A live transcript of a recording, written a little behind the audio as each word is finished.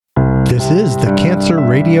This is the Cancer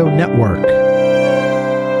Radio Network.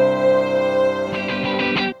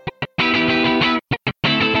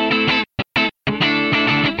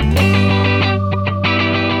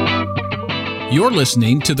 You're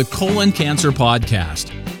listening to the Colon Cancer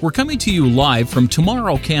Podcast. We're coming to you live from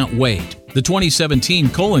Tomorrow Can't Wait, the 2017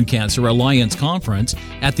 Colon Cancer Alliance Conference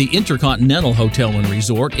at the Intercontinental Hotel and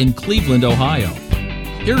Resort in Cleveland, Ohio.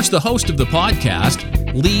 Here's the host of the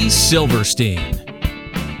podcast, Lee Silverstein.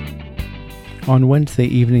 On Wednesday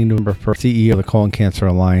evening, November 1st, CEO of the Colon Cancer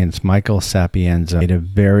Alliance, Michael Sapienza, made a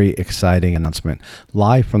very exciting announcement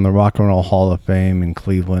live from the Rock and Roll Hall of Fame in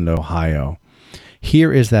Cleveland, Ohio.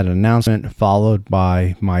 Here is that announcement, followed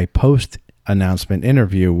by my post-announcement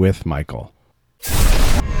interview with Michael. Thank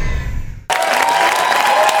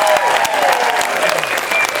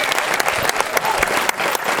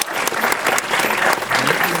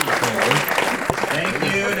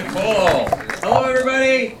you, Nicole. Hello,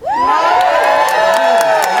 everybody.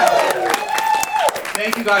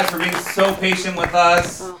 Thank you guys for being so patient with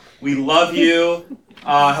us. We love you.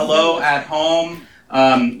 Hello at home.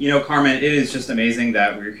 Carmen, it is just amazing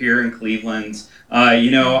that we're here in Cleveland.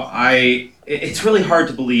 It's really hard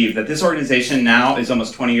to believe that this organization now is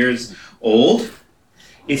almost 20 years old.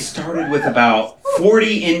 It started with about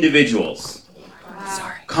 40 individuals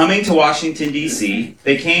coming to Washington, D.C.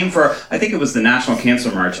 They came for, I think it was the National Cancer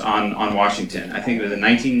March on Washington. I think it was in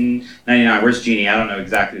 1999. Where's Jeannie? I don't know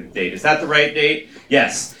exactly the date. Is that the right date?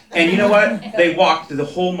 Yes. And you know what? They walked the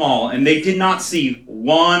whole mall and they did not see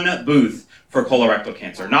one booth for colorectal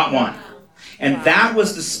cancer, not one. And that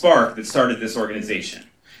was the spark that started this organization.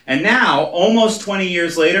 And now, almost 20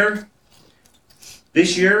 years later,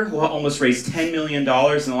 this year, we'll almost raise $10 million. In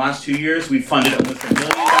the last 2 years, we've funded almost $1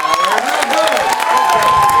 million.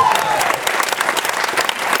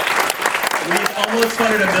 We've almost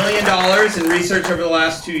funded $1 million in research over the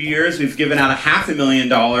last 2 years. We've given out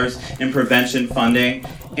 $500,000 in prevention funding.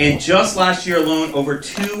 And just last year alone, over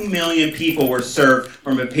 2 million people were served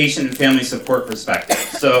from a patient and family support perspective.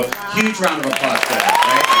 So, huge round of applause for that,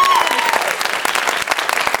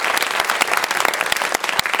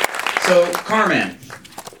 right? So, Carmen,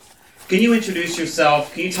 can you introduce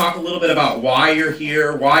yourself? Can you talk a little bit about why you're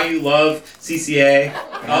here, why you love CCA?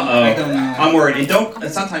 I don't know. I'm worried. And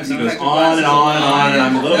sometimes he goes on and on and on, and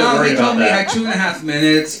I'm a little bit worried about that. He told me I had 2.5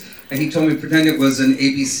 minutes. And he told me pretend it was an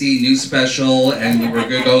ABC news special and we were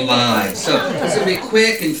going to go live. So it's going to be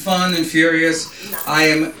quick and fun and furious. I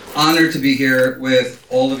am honored to be here with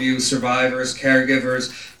all of you survivors,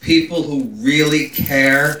 caregivers, people who really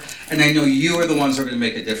care. And I know you are the ones who are going to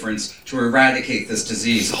make a difference to eradicate this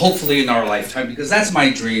disease, hopefully in our lifetime, because that's my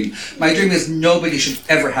dream. My dream is nobody should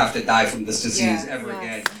ever have to die from this disease ever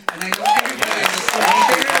again. And I know everybody in this room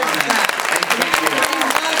shares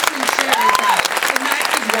that.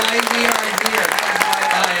 Why we are here. That's why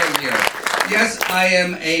I am here. Yes, I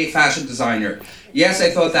am a fashion designer. Yes, I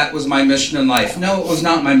thought that was my mission in life. No, it was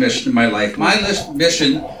not my mission in my life. My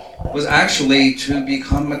mission was actually to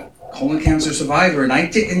become a colon cancer survivor, and I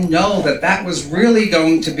didn't know that that was really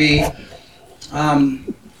going to be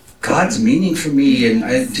God's meaning for me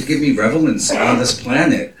and to give me relevance on this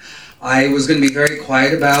planet. I was going to be very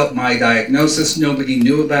quiet about my diagnosis. Nobody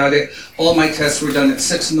knew about it. All my tests were done at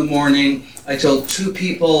 6 in the morning. I told 2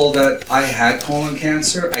 people that I had colon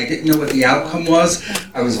cancer. I didn't know what the outcome was.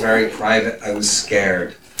 I was very private. I was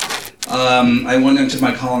scared. I went into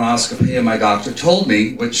my colonoscopy and my doctor told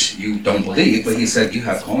me, which you don't believe, but he said, you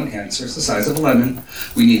have colon cancer. It's the size of a lemon.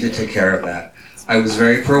 We need to take care of that. I was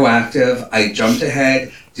very proactive. I jumped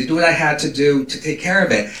ahead, did what I had to do to take care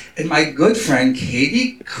of it. And my good friend,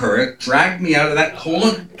 Katie Couric, dragged me out of that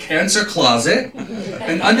colon cancer closet.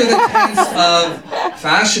 And under the tents of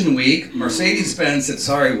Fashion Week, Mercedes-Benz said,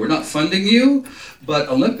 sorry, we're not funding you. But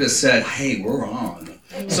Olympus said, hey, we're on.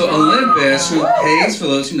 So Olympus, who pays for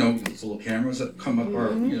those, those little cameras that come up or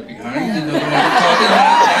behind, you know what I'm talking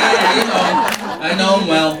about? Yeah, I know them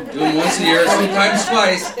well. Do them once a year, sometimes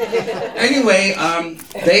twice. Anyway,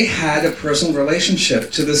 they had a personal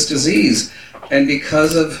relationship to this disease, and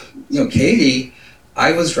because of Katie,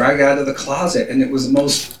 I was dragged out of the closet, and it was the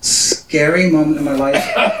most scary moment in my life,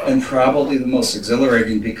 and probably the most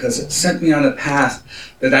exhilarating because it sent me on a path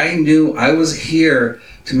that I knew I was here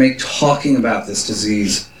to make talking about this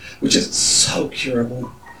disease, which is so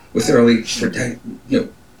curable, with early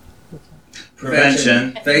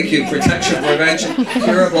prevention. Thank you, protection, prevention,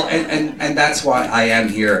 curable, and that's why I am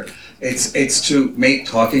here. It's to make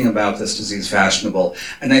talking about this disease fashionable.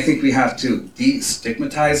 And I think we have to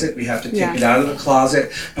destigmatize it. We have to take it out of the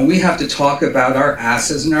closet. And we have to talk about our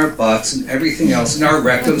asses and our butts and everything else and our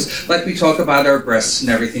rectums like we talk about our breasts and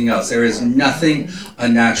everything else. There is nothing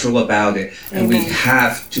unnatural about it. And we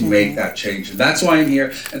have to make that change. And that's why I'm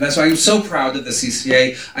here. And that's why I'm so proud of the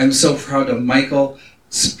CCA. I'm so proud of Michael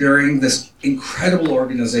spearing this incredible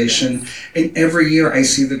organization. And every year I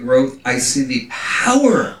see the growth. I see the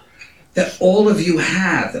power that all of you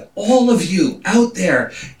have, that all of you out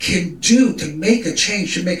there can do to make a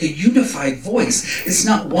change, to make a unified voice. It's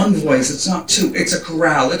not one voice, it's not two, it's a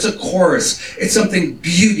chorale, it's a chorus, it's something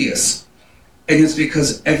beauteous. And it's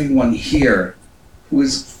because everyone here who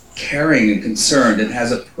is caring and concerned and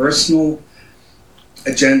has a personal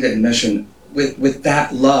agenda and mission with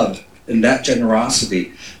that love and that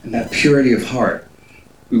generosity and that purity of heart,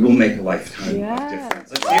 we will make a lifetime of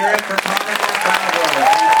difference. Let's hear it for Connor Bravo.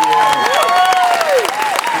 Thank you.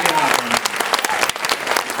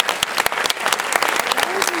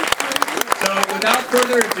 So without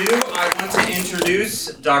further ado, I want to introduce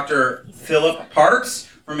Dr. Philip Parks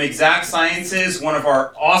from Exact Sciences, one of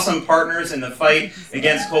our awesome partners in the fight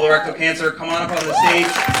against colorectal cancer. Come on up on the stage.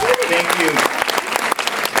 Thank you.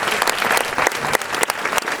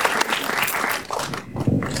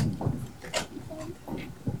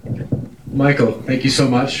 Michael, thank you so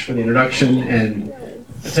much for the introduction. And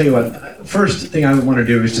I'll tell you what, first thing I want to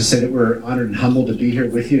do is to say that we're honored and humbled to be here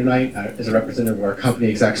with you tonight as a representative of our company,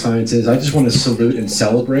 Exact Sciences. I just want to salute and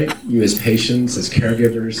celebrate you as patients, as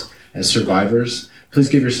caregivers, as survivors. Please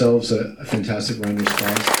give yourselves a fantastic round of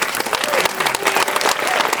applause.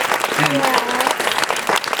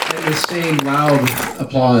 And the same loud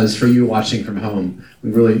applause for you watching from home.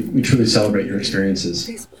 We truly celebrate your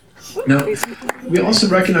experiences. Now, we also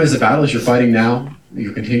recognize the battles you're fighting now, that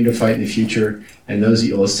you'll continue to fight in the future, and those that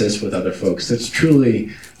you'll assist with other folks. That's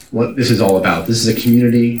truly what this is all about. This is a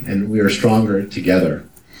community, and we are stronger together.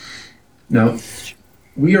 Now,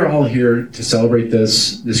 we are all here to celebrate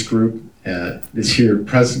this group that's here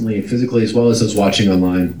presently and physically, as well as those watching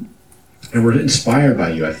online. And we're inspired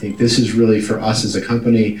by you. I think this is really, for us as a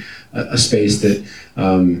company, a space that,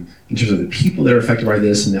 in terms of the people that are affected by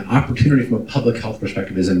this and the opportunity from a public health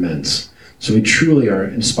perspective, is immense. So we truly are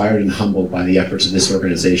inspired and humbled by the efforts of this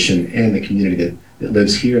organization and the community that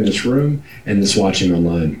lives here in this room and that's watching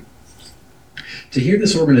online. To hear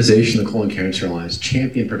this organization, the Colon Cancer Alliance,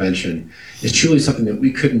 champion prevention is truly something that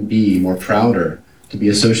we couldn't be more prouder to be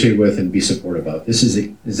associated with and be supportive of. This is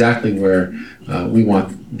exactly where we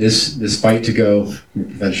want this fight to go from a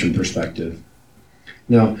prevention perspective.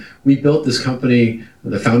 Now, we built this company,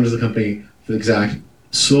 the founders of the company, for Exact,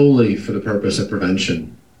 solely for the purpose of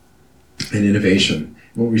prevention and innovation.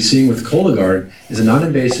 What we're seeing with Cologuard is a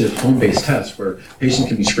non-invasive home-based test where patients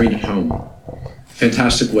can be screened at home.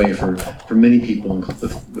 Fantastic way for many people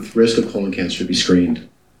with risk of colon cancer to be screened.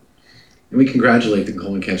 And we congratulate the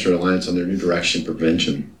Colon Cancer Alliance on their new direction for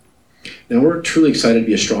prevention. Now, we're truly excited to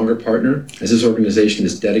be a stronger partner as this organization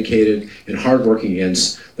is dedicated and hardworking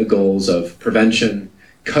against the goals of prevention,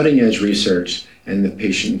 cutting-edge research, and the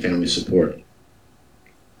patient and family support.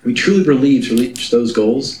 We truly believe to reach those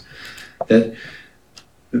goals that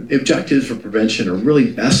the objectives for prevention are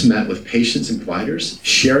really best met with patients and providers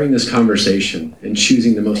sharing this conversation and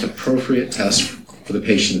choosing the most appropriate test for the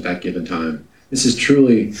patient at that given time. This is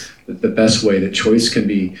truly the best way that choice can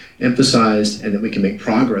be emphasized and that we can make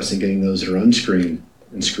progress in getting those that are unscreened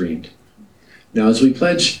and screened. Now, as we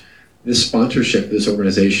pledge this sponsorship of this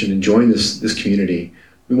organization and join this community,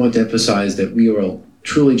 we want to emphasize that we will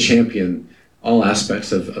truly champion all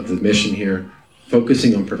aspects of the mission here,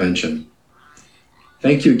 focusing on prevention.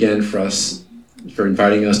 Thank you again for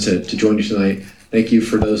inviting us to join you tonight. Thank you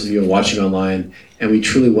for those of you watching online, and we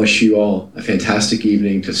truly wish you all a fantastic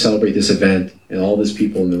evening to celebrate this event and all those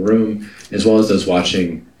people in the room, as well as those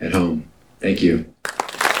watching at home. Thank you.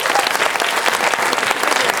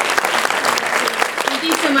 Thank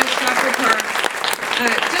you so much, Dr.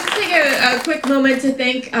 Parks. Just take a quick moment to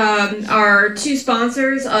thank our two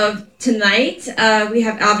sponsors of tonight. We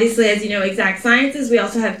have, obviously, as you know, Exact Sciences. We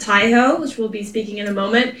also have Taiho, which we'll be speaking in a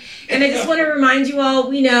moment. And I just want to remind you all,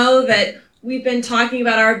 we know that we've been talking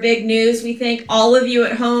about our big news. We thank all of you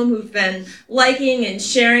at home who've been liking and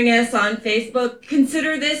sharing us on Facebook.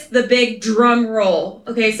 Consider this the big drum roll.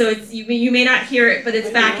 Okay, so it's you may not hear it, but it's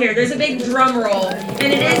back here. There's a big drum roll, and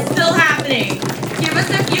it is still happening. Give us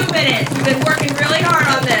a few minutes. We've been working really hard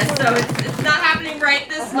on this, so it's not happening right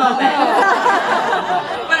this moment.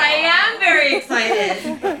 But I am very excited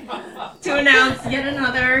to announce yet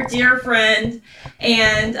another dear friend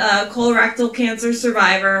and colorectal cancer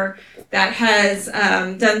survivor, that has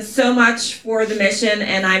done so much for the mission,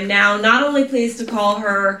 and I'm now not only pleased to call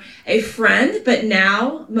her a friend, but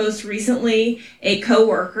now, most recently, a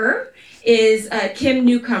co-worker, is Kim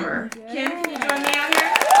Newcomer. Kim, can you join me out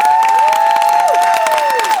here?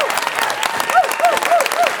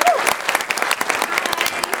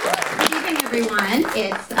 Good evening, everyone.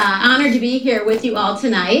 It's an honor to be here with you all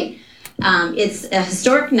tonight. It's a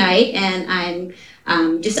historic night, and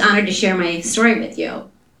I'm just honored to share my story with you.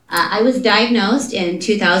 I was diagnosed in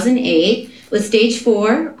 2008 with stage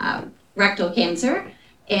 4 rectal cancer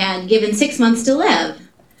and given 6 months to live.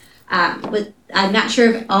 I'm not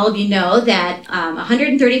sure if all of you know that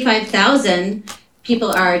 135,000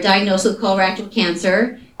 people are diagnosed with colorectal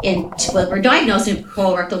cancer were diagnosed with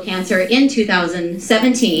colorectal cancer in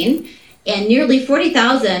 2017, and nearly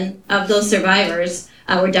 40,000 of those survivors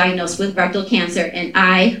were diagnosed with rectal cancer, and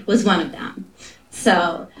I was one of them.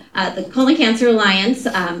 So the Colon Cancer Alliance,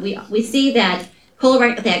 we see that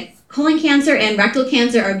colon cancer and rectal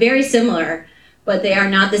cancer are very similar, but they are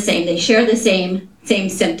not the same. They share the same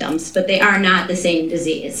symptoms, but they are not the same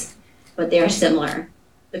disease, but they are similar.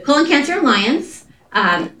 The Colon Cancer Alliance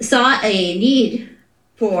saw a need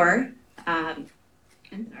for,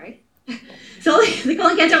 So the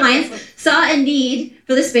Colon Cancer Alliance saw a need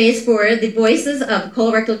for the space for the voices of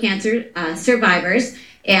colorectal cancer survivors,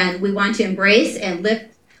 and we want to embrace and lift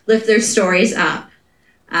their stories up.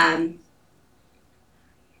 I'm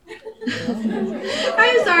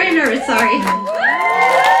sorry, I'm nervous, sorry.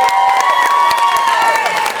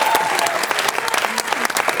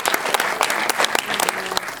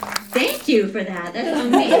 Thank you for that. That's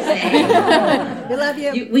amazing. We love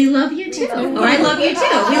you. We love you too. Oh, I love you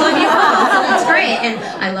too. We love you all. So that's great. And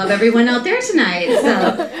I love everyone out there tonight.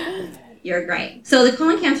 So you're great. So the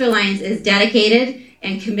Colon Cancer Alliance is dedicated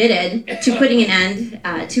and committed to putting an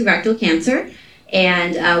end to rectal cancer.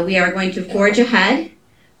 And we are going to forge ahead.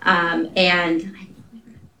 And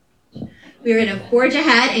we're going to forge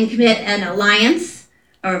ahead and commit an alliance.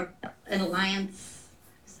 I'm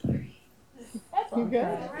sorry.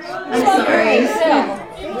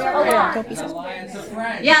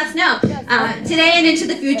 Yes, no. Today and into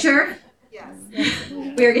the future,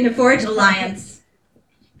 we are going to forge alliance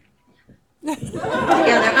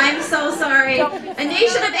together. I'm so sorry. A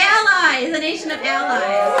nation of allies. A nation of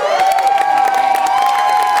allies.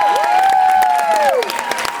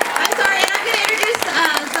 I'm sorry, and I'm going to introduce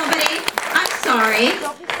somebody. I'm sorry.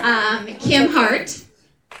 Kim Hart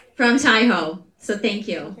from Taiho. So thank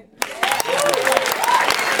you.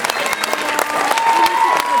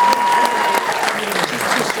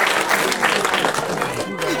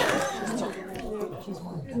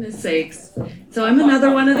 Goodness sakes. So I'm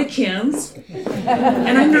another one of the Kims,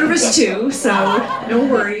 and I'm nervous too, so no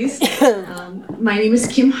worries. My name is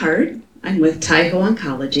Kim Hart. I'm with Taiho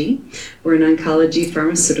Oncology. We're an oncology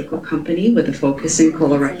pharmaceutical company with a focus in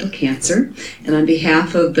colorectal cancer. And on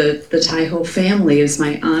behalf of the Taiho family, it is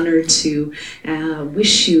my honor to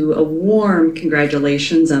wish you a warm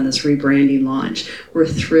congratulations on this rebranding launch. We're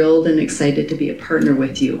thrilled and excited to be a partner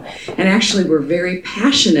with you. And actually, we're very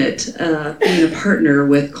passionate being a partner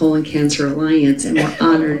with Colon Cancer Alliance, and we're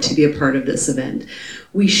honored to be a part of this event.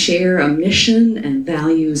 We share a mission and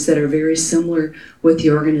values that are very similar with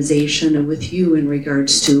the organization and with you in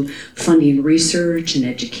regards to funding research and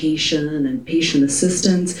education and patient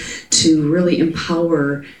assistance to really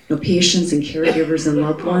empower patients and caregivers and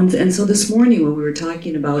loved ones. And so this morning when we were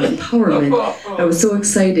talking about empowerment, I was so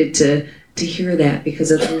excited to hear that,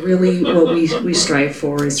 because it's really what we strive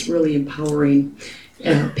for, is really empowering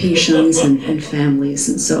patients and families.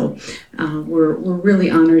 And so we're really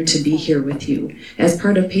honored to be here with you. As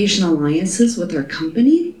part of Patient Alliances with our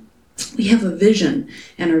company, we have a vision,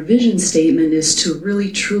 and our vision statement is to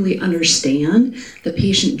really truly understand the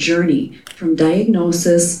patient journey from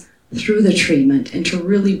diagnosis through the treatment, and to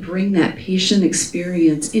really bring that patient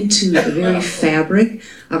experience into the very fabric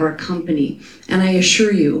of our company. And I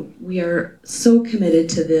assure you, we are so committed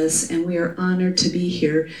to this, and we are honored to be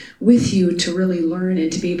here with you to really learn and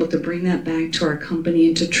to be able to bring that back to our company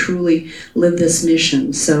and to truly live this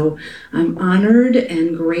mission. So I'm honored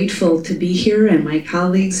and grateful to be here, and my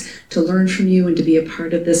colleagues, to learn from you and to be a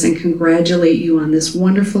part of this, and congratulate you on this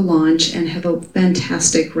wonderful launch, and have a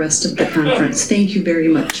fantastic rest of the conference. Thank you very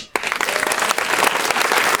much.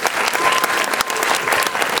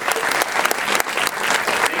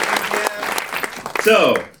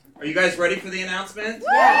 So, are you guys ready for the announcement?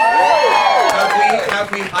 Yeah.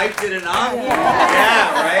 Have we hyped it enough?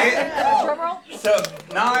 Yeah, right? So,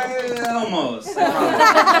 not almost. I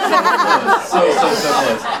promise. So close. So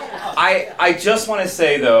close. I just want to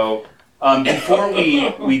say, though, Before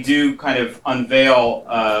we do kind of unveil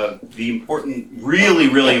the important, really,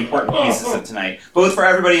 really important pieces of tonight, both for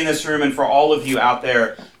everybody in this room and for all of you out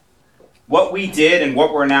there, what we did and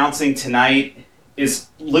what we're announcing tonight is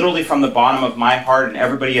literally from the bottom of my heart and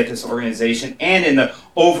everybody at this organization and in the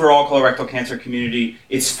overall colorectal cancer community.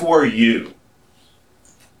 It's for you,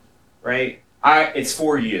 right? It's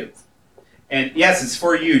for you. And yes, it's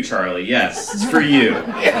for you, Charlie. Yes, it's for you.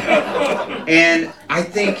 And I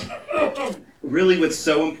think really what's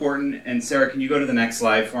so important, and Sarah, can you go to the next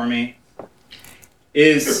slide for me,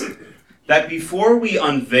 is that before we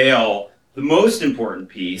unveil the most important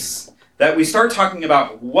piece, that we start talking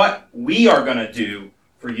about what we are going to do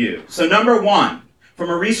for you. So number one,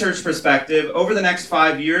 from a research perspective, over the next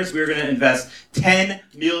 5 years, we're going to invest $10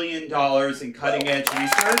 million in cutting-edge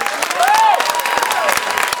research.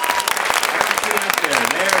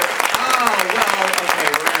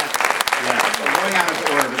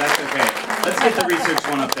 Let's get the research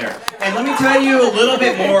one up there. And let me tell you a little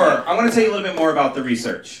bit more. I want to tell you a little bit more about the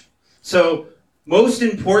research. So, most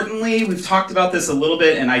importantly, we've talked about this a little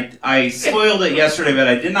bit, and I spoiled it yesterday, but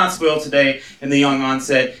I did not spoil today in the young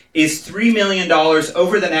onset, is $3 million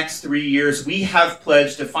over the next 3 years. We have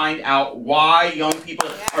pledged to find out why young people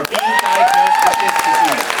are being diagnosed with this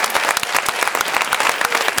disease.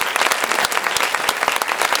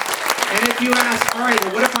 And if you ask, all right,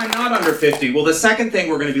 well, what if I'm not under 50? Well, the second thing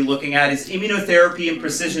we're going to be looking at is immunotherapy and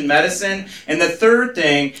precision medicine. And the third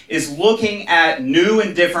thing is looking at new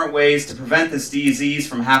and different ways to prevent this disease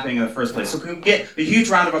from happening in the first place. So can we get a huge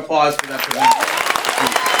round of applause for that prevention?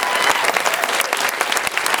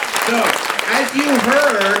 So, as you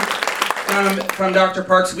heard from Dr.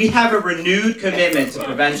 Parks, we have a renewed commitment to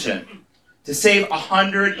prevention, to save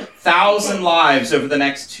 100,000 lives over the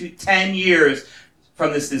next 10 years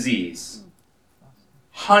from this disease.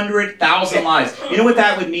 100,000 lives. You know what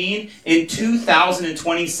that would mean? In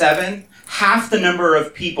 2027, half the number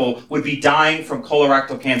of people would be dying from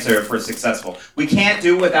colorectal cancer if we're successful. We can't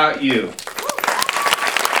do it without you.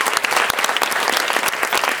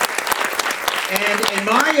 And in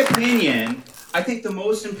my opinion, I think the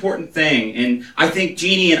most important thing, and I think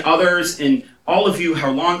Jeannie and others and all of you who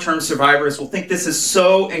are long-term survivors will think this is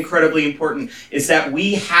so incredibly important, is that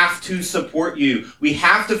we have to support you. We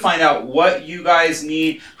have to find out what you guys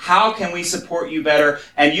need. How can we support you better?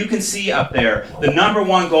 And you can see up there, the number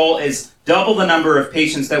one goal is double the number of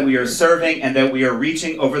patients that we are serving and that we are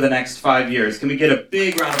reaching over the next 5 years. Can we get a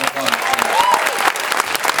big round of applause?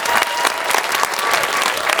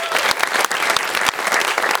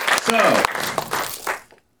 So,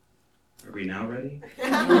 are we now ready?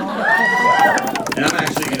 And I'm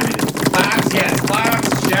actually going to be this. Claps, yes, claps,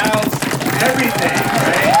 shouts, everything,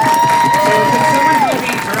 right? So can someone help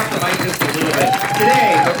me turn up the mic just a little bit?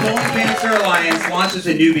 Today, the Colon Cancer Alliance launches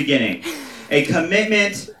a new beginning, a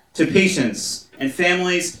commitment to patients and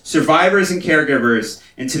families, survivors and caregivers,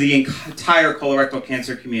 and to the entire colorectal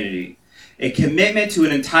cancer community. A commitment to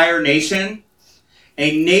an entire nation,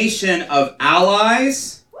 a nation of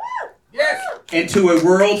allies, yes, and to a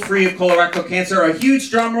world free of colorectal cancer. A huge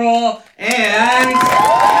drum roll, and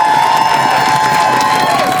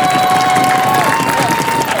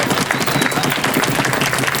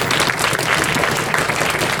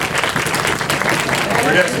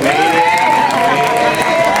we're just waiting.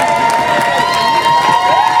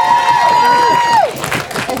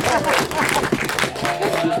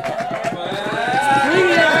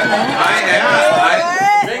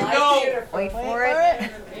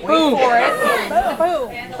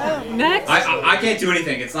 I can't do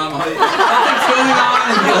anything. It's not my... Something's going on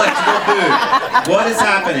in the electrical booth. What is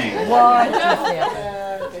happening?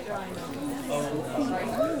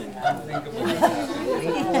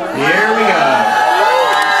 Here we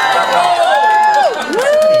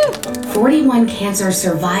go. 41 cancer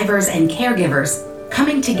survivors and caregivers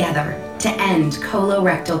coming together to end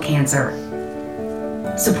colorectal cancer.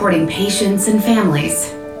 Supporting patients and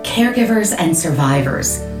families, caregivers and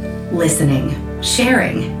survivors. Listening,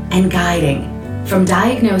 sharing, and guiding from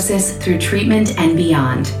diagnosis through treatment and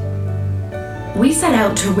beyond. We set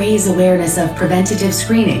out to raise awareness of preventative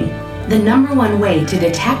screening, the number one way to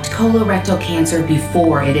detect colorectal cancer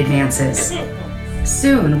before it advances.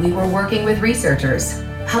 Soon, we were working with researchers,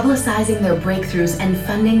 publicizing their breakthroughs and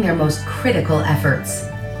funding their most critical efforts.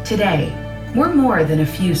 Today, we're more than a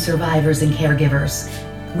few survivors and caregivers.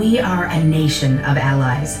 We are a nation of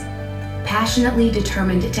allies, passionately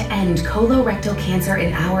determined to end colorectal cancer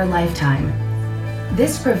in our lifetime.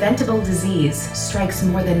 This preventable disease strikes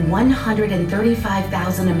more than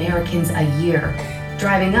 135,000 Americans a year,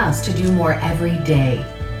 driving us to do more every day,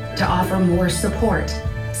 to offer more support,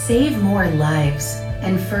 save more lives,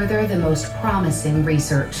 and further the most promising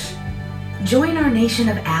research. Join our nation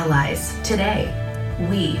of allies today.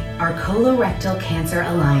 We are Colorectal Cancer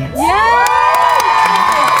Alliance.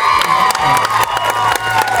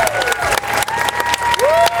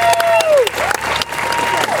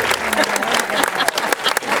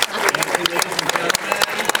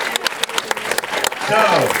 So,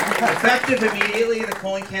 effective immediately, the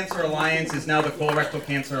Colon Cancer Alliance is now the Colorectal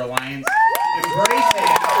Cancer Alliance, embracing,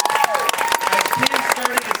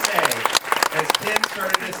 as Kim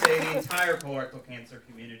started to say, the entire colorectal cancer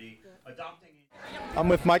community, adopting. I'm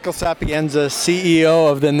with Michael Sapienza, CEO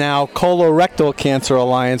of the now Colorectal Cancer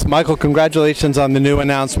Alliance. Michael, congratulations on the new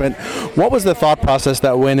announcement. What was the thought process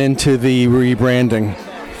that went into the rebranding?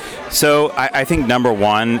 So I think number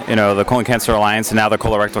one, the Colon Cancer Alliance and now the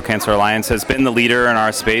Colorectal Cancer Alliance has been the leader in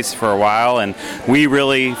our space for a while, and we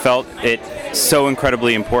really felt it so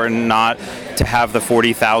incredibly important not to have the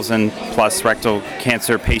 40,000 plus rectal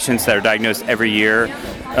cancer patients that are diagnosed every year.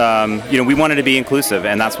 We wanted to be inclusive,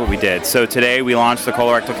 and that's what we did. So today we launched the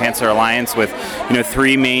Colorectal Cancer Alliance with,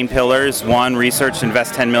 three main pillars. One, research,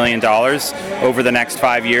 invest $10 million over the next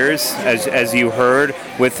 5 years, as you heard,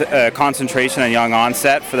 with a concentration on young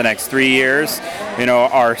onset for the next 3 years.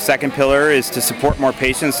 Our second pillar is to support more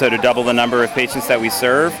patients, so to double the number of patients that we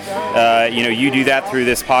serve. You do that through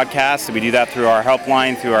this podcast. We do that through our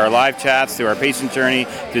helpline, through our live chats, through our patient journey,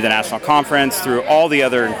 through the national conference, through all the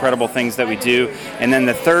other incredible things that we do. And then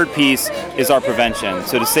the third piece is our prevention.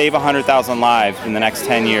 So to save 100,000 lives in the next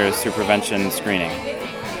 10 years through prevention and screening.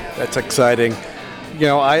 That's exciting.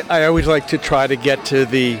 I always like to try to get to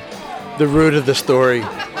the root of the story.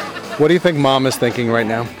 What do you think Mom is thinking right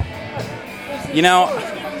now?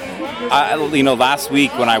 Last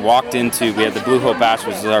week when I walked into, we had the Blue Hope Bash,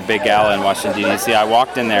 which is our big gala in Washington, D.C. I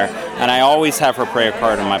walked in there, and I always have her prayer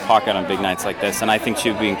card in my pocket on big nights like this, and I think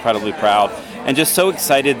she would be incredibly proud and just so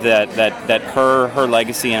excited that her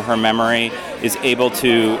legacy and her memory is able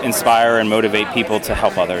to inspire and motivate people to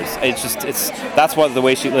help others. That's the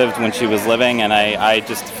way she lived when she was living, and I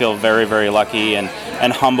just feel very, very lucky and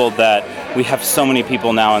humbled that we have so many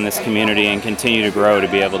people now in this community and continue to grow to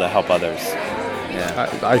be able to help others. Yeah.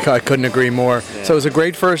 I couldn't agree more. Yeah. So it was a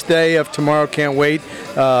great first day of Tomorrow Can't Wait.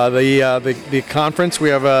 The conference, we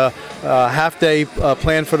have a half day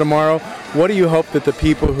planned for tomorrow. What do you hope that the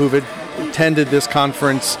people who've attended this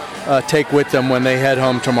conference take with them when they head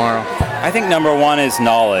home tomorrow? I think number one is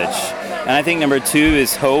knowledge. And I think number two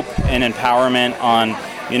is hope and empowerment on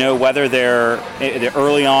whether they're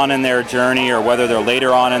early on in their journey or whether they're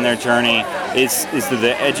later on in their journey, is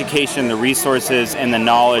the education, the resources, and the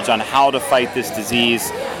knowledge on how to fight this disease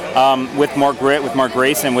with more grit, with more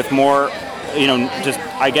grace, and with more,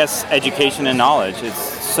 education and knowledge. It's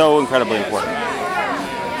so incredibly important.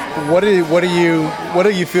 What do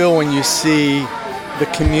you feel when you see the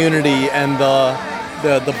community and the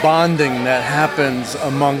bonding that happens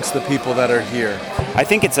amongst the people that are here? I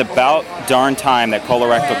think it's about darn time that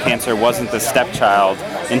colorectal cancer wasn't the stepchild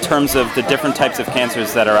in terms of the different types of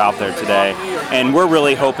cancers that are out there today. And we're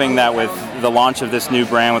really hoping that with the launch of this new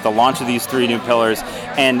brand, with the launch of these three new pillars,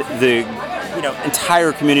 and the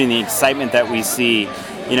entire community and the excitement that we see,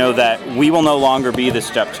 that we will no longer be the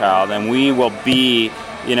stepchild, and we will be,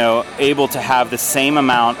 able to have the same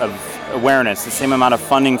amount of awareness, the same amount of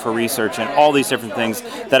funding for research and all these different things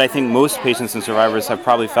that I think most patients and survivors have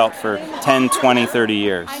probably felt for 10, 20, 30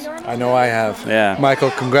 years. I know I have. Yeah.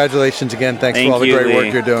 Michael, congratulations again. Thanks for all the great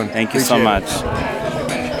work you're doing. Thank you so much.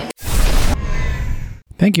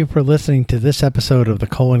 Thank you for listening to this episode of the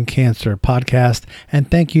Colon Cancer Podcast,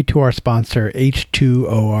 and thank you to our sponsor,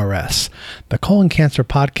 H2ORS. The Colon Cancer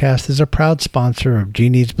Podcast is a proud sponsor of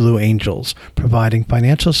Genie's Blue Angels, providing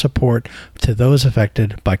financial support to those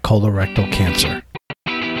affected by colorectal cancer.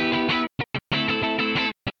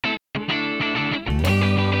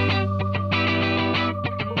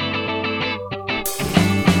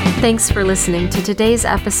 Thanks for listening to today's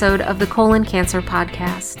episode of the Colon Cancer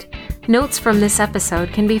Podcast. Notes from this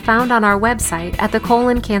episode can be found on our website at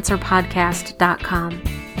thecoloncancerpodcast.com.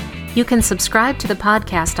 You can subscribe to the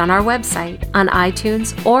podcast on our website, on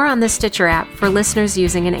iTunes, or on the Stitcher app for listeners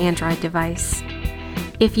using an Android device.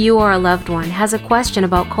 If you or a loved one has a question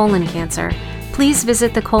about colon cancer, please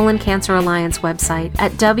visit the Colon Cancer Alliance website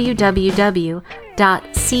at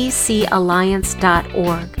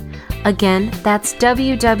www.ccalliance.org. Again, that's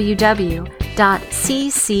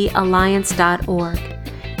www.ccalliance.org.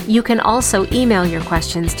 You can also email your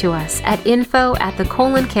questions to us at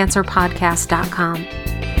info@thecoloncancerpodcast.com.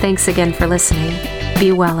 Thanks again for listening.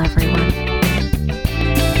 Be well, everyone.